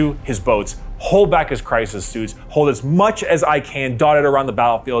into his boats, hold back his crisis suits, hold as much as I can dotted around the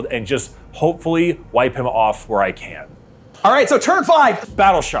battlefield, and just hopefully wipe him off where I can. All right, so turn 5.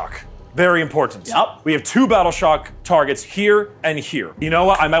 Battle Shock. Very important. Yep. We have 2 Battle Shock targets here and here. You know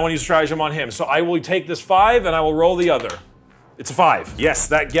what? I might want to use stratagem on him. So I will take this 5 and I will roll the other. It's a 5. Yes,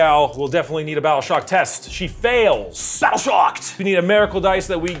 that gal will definitely need a Battle Shock test. She fails. Battle Shocked. We need a Miracle Dice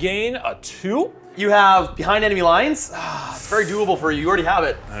that we gain, a 2. You have behind enemy lines. It's very doable for you. You already have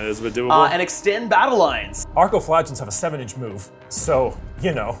it. That is a bit doable. And extend battle lines. Arco-flagellants have a 7-inch move. So,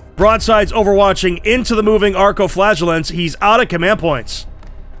 you know. Broadside's overwatching into the moving Arco-flagellants. He's out of command points.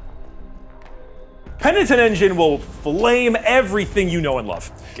 Penitent Engine will flame everything you know and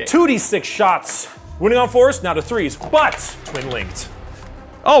love. Okay. 2d6 shots. Winning on 4s, now to 3s, but twin linked.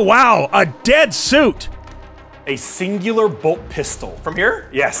 Oh wow, a dead suit. A singular bolt pistol. From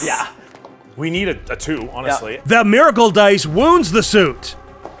here? Yes. Yeah. We need a 2, honestly. Yeah. The miracle dice wounds the suit.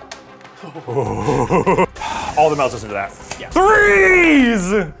 All the melts into that. Yeah.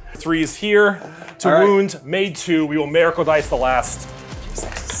 3s! 3s here to All right. wound. Made 2. We will miracle dice the last.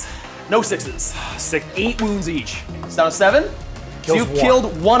 6s. No 6s. 6. 8 wounds each. It's down to 7. So Kills you've one.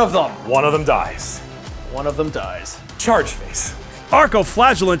 killed one of them. One of them dies. One of them dies. Charge phase.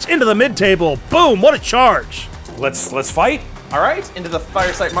 Arco-flagellants into the mid-table. Boom, what a charge. Let's fight. All right, into the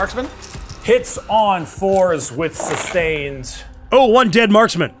Firesight Marksman. Hits on 4s with sustained. Oh, 1 dead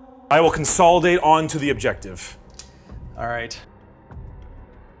marksman. I will consolidate onto the objective. All right.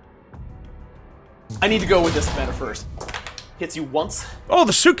 I need to go with this commander first. Hits you once. Oh,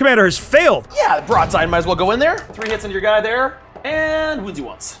 the suit commander has failed. Yeah, the broadside might as well go in there. 3 hits into your guy there, and wounds you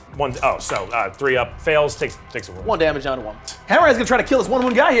once. 1. Oh, so 3 up. Fails. Takes a wound. 1 damage down to 1. Hammerhead's gonna try to kill this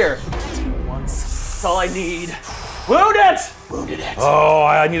one guy here. Once. That's all I need. Wound it! Wounded it. Oh,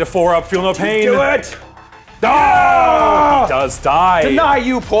 I need a 4 up. Feel no pain. Do it! Oh, he does die. Deny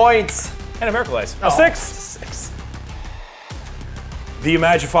you points. And a miracle dice. A Oh, 6. 6. The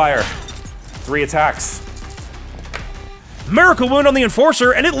Imagifier. 3 attacks. Miracle wound on the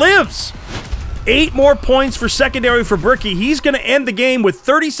enforcer, and it lives. 8 more points for secondary for Bricky. He's going to end the game with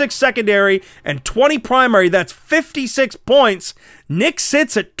 36 secondary and 20 primary. That's 56 points. Nick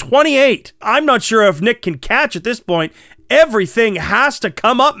sits at 28. I'm not sure if Nick can catch at this point. Everything has to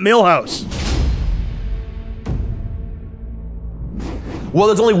come up Millhouse. Well,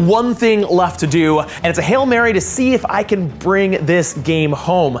 there's only one thing left to do, and it's a Hail Mary to see if I can bring this game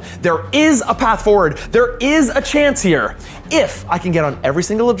home. There is a path forward. There is a chance here. If I can get on every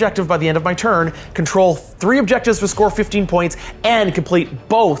single objective by the end of my turn, control 3 objectives to score 15 points, and complete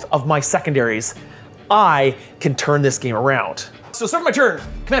both of my secondaries, I can turn this game around. So start my turn.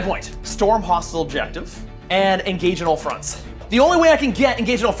 Command point. Storm hostile objective and engage in all fronts. The only way I can get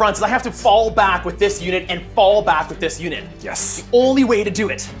engaged in all fronts is I have to fall back with this unit and fall back with this unit. Yes. Only way to do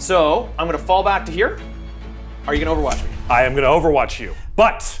it. So I'm gonna fall back to here. Are you gonna overwatch me? I am going to overwatch you.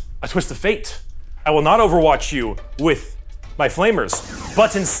 But a twist of fate. I will not overwatch you with my flamers,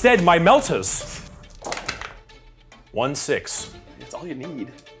 but instead my meltas. 1/6. That's all you need.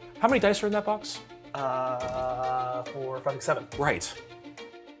 How many dice are in that box? 4, 5, 6, 7. Right.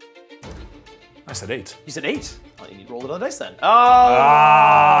 I said 8. You said 8. Well, you need to roll it on the dice then. Oh!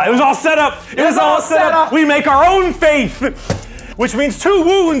 Ah, it was all set up. It was all set up. We make our own faith, which means 2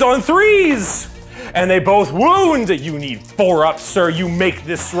 wound on 3s. And they both wound. You need 4 up, sir. You make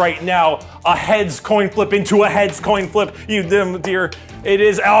this right now. A heads coin flip into a heads coin flip. You dear. It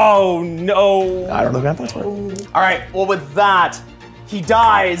is, oh no. I don't know command points for it. All right, well with that, he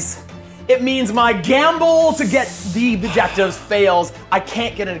dies. It means my gamble to get the objectives fails. I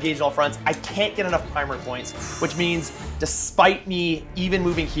can't get an engage in all fronts. I can't get enough primary points, which means despite me even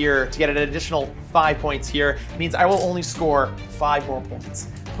moving here to get an additional 5 points here, means I will only score 5 more points,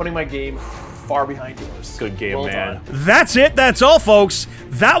 putting my game far behind yours. Good game, Well man. done. That's it. That's all, folks.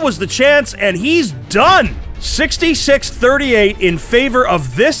 That was the chance, and he's done. 66-38 in favor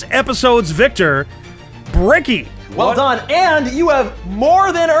of this episode's victor, Bricky. Well done, and you have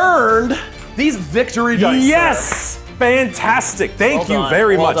more than earned these victory dice. Yes! Fantastic. Thank you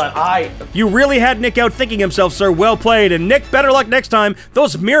very much. Done. You really had Nick out thinking himself, sir. Well played. And Nick, better luck next time.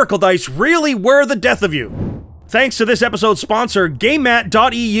 Those miracle dice really were the death of you. Thanks to this episode's sponsor,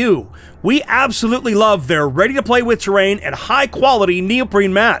 GameMat.eu. We absolutely love their ready-to-play-with terrain and high-quality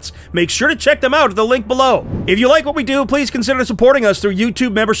neoprene mats. Make sure to check them out at the link below. If you like what we do, please consider supporting us through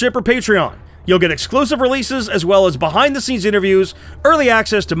YouTube membership or Patreon. You'll get exclusive releases as well as behind-the-scenes interviews, early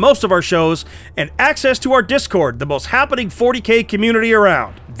access to most of our shows, and access to our Discord, the most happening 40k community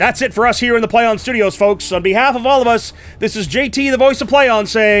around. That's it for us here in the Play On Studios, folks. On behalf of all of us, this is JT, the voice of Play On,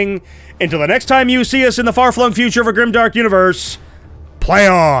 saying, until the next time you see us in the far-flung future of a grimdark universe, play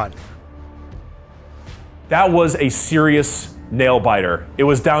on! That was a serious nail-biter. It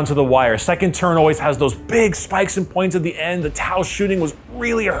was down to the wire. Second turn always has those big spikes and points at the end. The Tau shooting was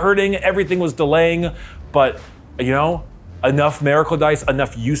really hurting. Everything was delaying. But, you know, enough miracle dice,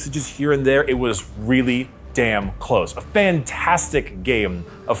 enough usages here and there. It was really damn close. A fantastic game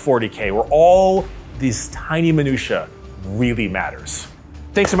of 40k where all these tiny minutia really matters.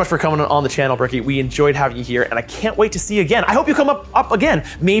 Thanks so much for coming on the channel, Bricky. We enjoyed having you here, and I can't wait to see you again. I hope you come up again.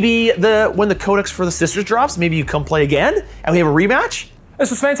 Maybe when the Codex for the Sisters drops, maybe you come play again, and we have a rematch.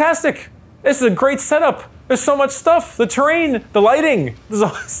 This is fantastic. This is a great setup. There's so much stuff. The terrain, the lighting, the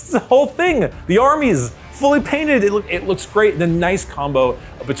whole thing. The armies, fully painted. It looks great. The nice combo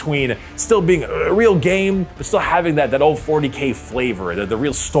between still being a real game, but still having that old 40k flavor, the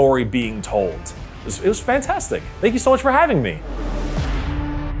real story being told. It was fantastic. Thank you so much for having me.